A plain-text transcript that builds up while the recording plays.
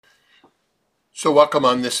So welcome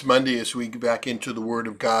on this Monday as we get back into the Word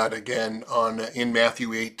of God again in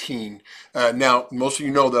Matthew 18. Now, most of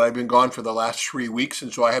you know that I've been gone for the last 3 weeks,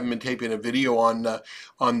 and so I haven't been taping a video on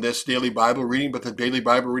this daily Bible reading, but the daily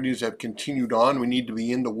Bible readings have continued on. We need to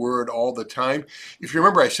be in the Word all the time. If you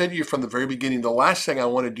remember, I said to you from the very beginning, the last thing I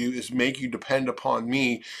want to do is make you depend upon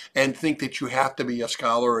me and think that you have to be a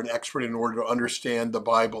scholar or an expert in order to understand the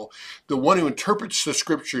Bible. The one who interprets the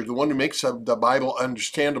Scripture, the one who makes the Bible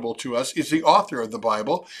understandable to us, is the author of the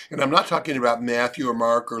Bible. And I'm not talking about Matthew or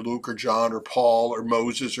Mark or Luke or John or Paul or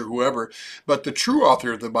Moses or whoever, but the true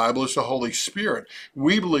author of the Bible is the Holy Spirit.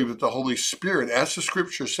 We believe that the Holy Spirit, as the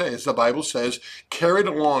Scripture says, the Bible says, carried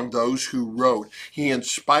along those who wrote. He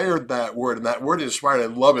inspired that word, and that word inspired, I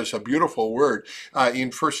love it, it's a beautiful word. In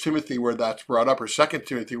 1 Timothy where that's brought up, or 2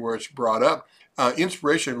 Timothy where it's brought up,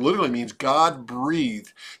 inspiration literally means God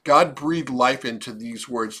breathed. God breathed life into these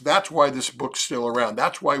words. That's why this book's still around.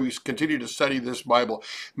 That's why we continue to study this Bible.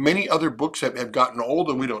 Many other books have gotten old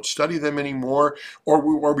and we don't study them anymore,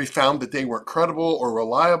 or we found that they weren't credible or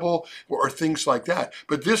reliable or things like that.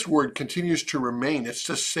 But this word continues to remain. It's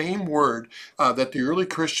the same word that the early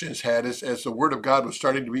Christians had as the Word of God was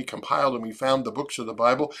starting to be compiled and we found the books of the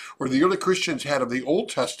Bible, or the early Christians had of the Old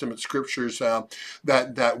Testament scriptures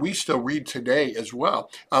that we still read today as well.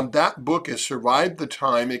 That book has survived the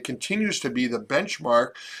time. It continues to be the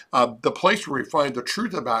benchmark, the place where we find the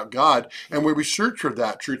truth about God and where we search for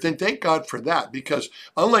that truth. And thank God for that, because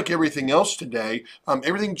unlike everything else today,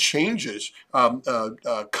 everything changes.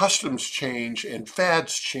 Customs change and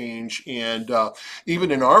fads change, and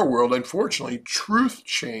even in our world, unfortunately, truth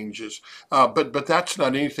changes. But that's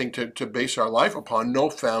not anything to base our life upon, no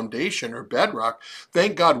foundation or bedrock.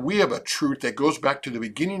 Thank God we have a truth that goes back to the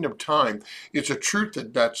beginning of time. It's a truth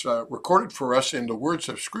that's recorded for us in the words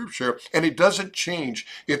of Scripture, and it doesn't change.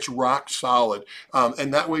 It's rock solid.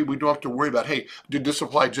 And that way we don't have to worry about, hey, did this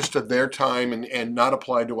apply just to their time and not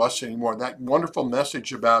apply to us anymore? That wonderful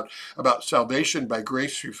message about salvation by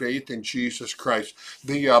grace through faith in Jesus Christ.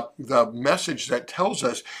 The message that tells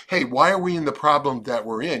us, hey, why are we in the problem that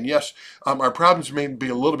we're in? Yes, our problems may be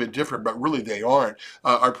a little bit different, but really they aren't.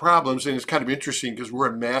 Our problems, and it's kind of interesting because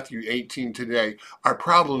we're in Matthew 18 today, our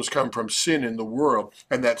problems come from sin in the world,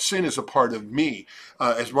 and that sin is a part of me.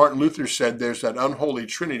 As Martin Luther said, there's that unholy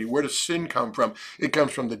trinity. Where does sin come from? It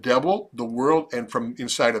comes from the devil, the world, and from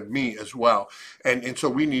inside of me as well. And so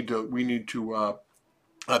we need to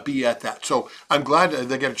be at that. So I'm glad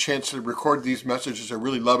they get a chance to record these messages. I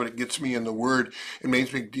really love it. It gets me in the Word. It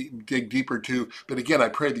makes me dig deeper too. But again, I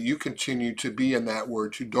pray that you continue to be in that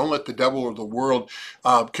Word too. Don't let the devil or the world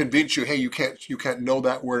convince you, hey, you can't know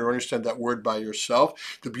that Word or understand that Word by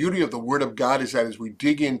yourself. The beauty of the Word of God is that as we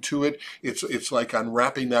dig into it, it's like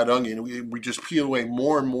unwrapping that onion. We just peel away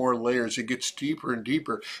more and more layers. It gets deeper and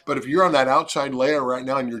deeper. But if you're on that outside layer right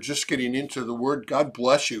now and you're just getting into the Word, God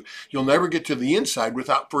bless you. You'll never get to the inside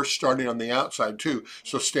without first starting on the outside too.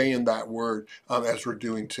 So stay in that Word as we're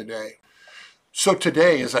doing today. So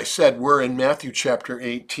today, as I said, we're in Matthew chapter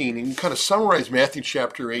 18, and you kind of summarize Matthew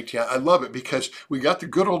chapter 18. I love it because we got the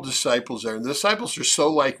good old disciples there. And the disciples are so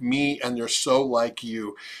like me, and they're so like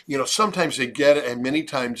you. You know, sometimes they get it, and many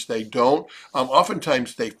times they don't.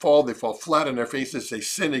 Oftentimes they fall flat on their faces, they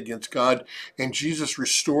sin against God, and Jesus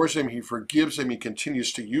restores them, He forgives them, He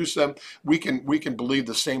continues to use them. We can believe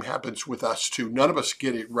the same happens with us too. None of us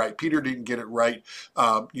get it right. Peter didn't get it right.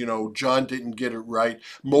 John didn't get it right.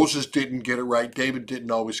 Moses didn't get it right. David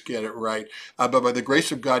didn't always get it right, but by the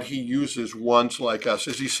grace of God, He uses ones like us.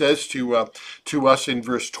 As He says to us in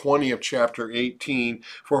verse 20 of chapter 18,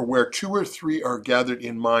 for where 2 or 3 are gathered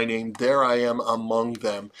in my name, there I am among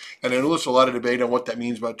them. And I know there's a lot of debate on what that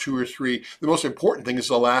means about 2 or 3. The most important thing is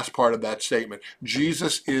the last part of that statement.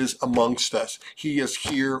 Jesus is amongst us. He is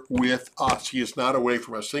here with us. He is not away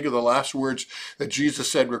from us. Think of the last words that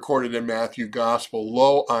Jesus said recorded in Matthew Gospel.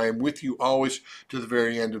 Lo, I am with you always to the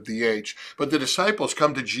very end of the age. But the disciples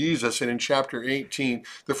come to Jesus, and in chapter 18,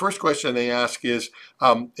 the first question they ask is,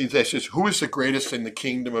 they says, who is the greatest in the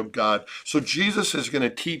kingdom of God? So Jesus is going to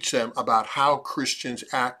teach them about how Christians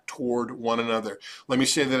act toward one another. Let me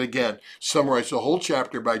say that again. Summarize the whole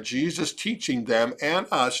chapter by Jesus teaching them and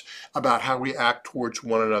us about how we act towards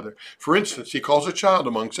one another. For instance, He calls a child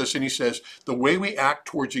amongst us, and He says, the way we act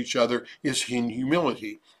towards each other is in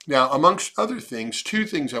humility. Now, amongst other things, two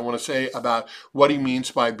things I want to say about what he means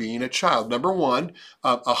by being a child. Number one,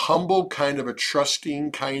 a humble kind of a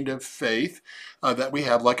trusting kind of faith that we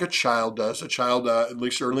have like a child does. A child, at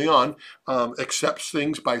least early on, accepts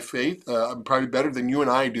things by faith, probably better than you and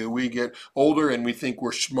I do. We get older and we think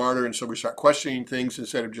we're smarter, and so we start questioning things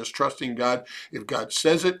instead of just trusting God. If God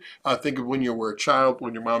says it, think of when you were a child,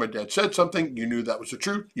 when your mom and dad said something, you knew that was the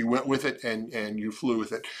truth, you went with it, and you flew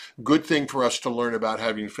with it. Good thing for us to learn about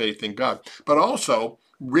having faith in God. But also,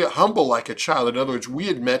 humble like a child. In other words, we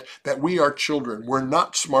admit that we are children. We're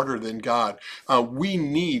not smarter than God. We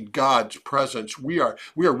need God's presence. We are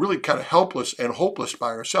really kind of helpless and hopeless by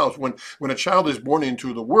ourselves. When a child is born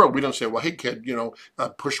into the world, we don't say, "Well, hey kid,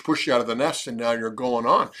 push you out of the nest and now you're going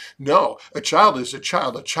on." No, a child is a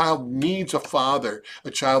child. A child needs a father.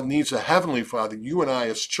 A child needs a heavenly father. You and I,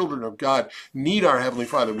 as children of God, need our heavenly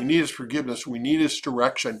Father. We need His forgiveness. We need His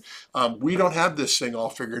direction. We don't have this thing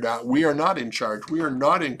all figured out. We are not in charge. We are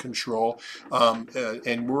not in control,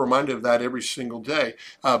 and we're reminded of that every single day.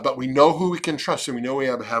 But we know who we can trust, and we know we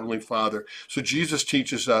have a Heavenly Father. So Jesus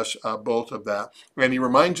teaches us both of that. And He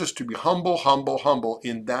reminds us to be humble, humble, humble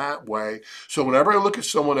in that way. So whenever I look at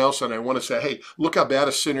someone else and I want to say, hey, look how bad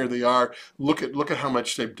a sinner they are, look at how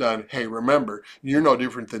much they've done. Hey, remember, you're no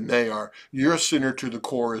different than they are. You're a sinner to the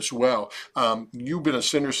core as well. You've been a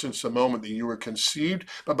sinner since the moment that you were conceived,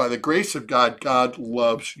 but by the grace of God, God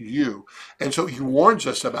loves you. And so He warns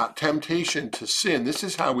us about temptation to sin. This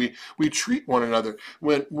is how we treat one another.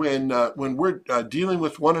 When we're dealing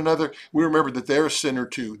with one another, we remember that they're a sinner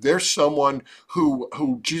too. They're someone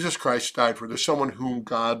who Jesus Christ died for. They're someone whom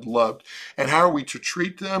God loved. And how are we to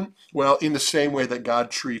treat them? Well, in the same way that God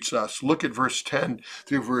treats us. Look at verse 10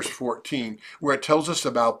 through verse 14, where it tells us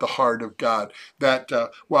about the heart of God. That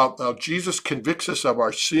while Jesus convicts us of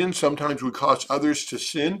our sin, sometimes we cause others to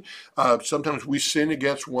sin. Sometimes we sin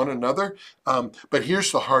against one another. But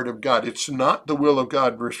here's the heart of God. It's not the will of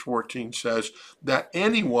God, verse 14 says, that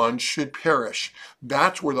anyone should perish.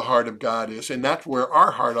 That's where the heart of God is, and that's where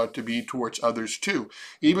our heart ought to be towards others too.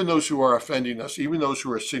 Even those who are offending us, even those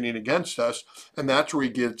who are sinning against us, and that's where He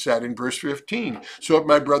gets at in verse 15. So if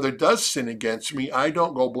my brother does sin against me, I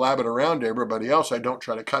don't go blabbing around to everybody else. I don't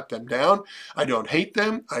try to cut them down. I don't hate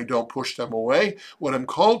them. I don't push them away. What I'm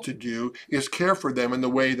called to do is care for them in the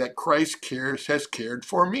way that Christ has cared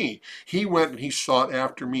for me. He went and He sought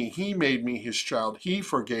after me. He made me His child. He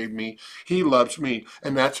forgave me. He loves me.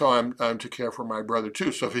 And that's how I'm to care for my brother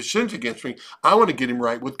too. So if he sins against me, I want to get him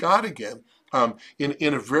right with God again.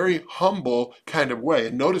 In a very humble kind of way.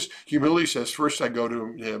 And notice humility says, first I go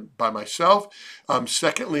to Him by myself.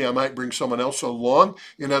 Secondly, I might bring someone else along.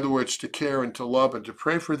 In other words, to care and to love and to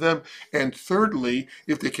pray for them. And thirdly,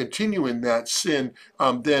 if they continue in that sin,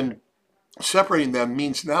 then separating them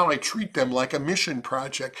means now I treat them like a mission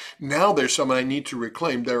project. Now there's someone I need to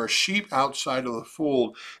reclaim. There are sheep outside of the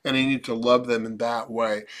fold, and I need to love them in that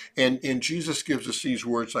way. And Jesus gives us these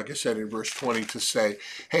words, like I said in verse 20, to say,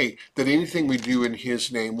 hey, that anything we do in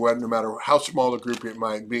His name, no matter how small a group it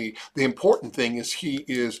might be, the important thing is He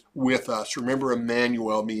is with us. Remember,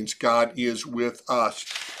 Emmanuel means God is with us.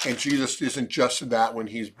 And Jesus isn't just that when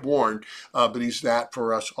He's born, but He's that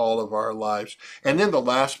for us all of our lives. And then the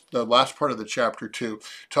last part of the chapter 2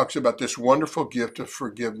 talks about this wonderful gift of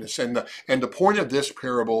forgiveness. And the point of this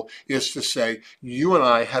parable is to say, you and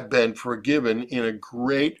I have been forgiven in a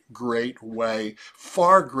great, great way,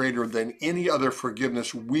 far greater than any other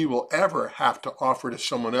forgiveness we will ever have to offer to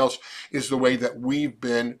someone else, is the way that we've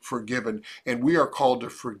been forgiven. And we are called to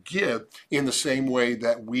forgive in the same way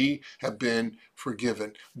that we have been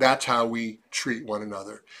forgiven. That's how we treat one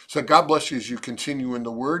another. So God bless you as you continue in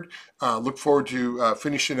the Word. Look forward to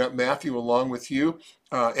finishing up Matthew along with you.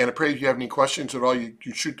 And I pray if you have any questions at all, you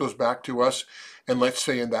shoot those back to us, and let's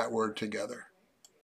stay in that Word together.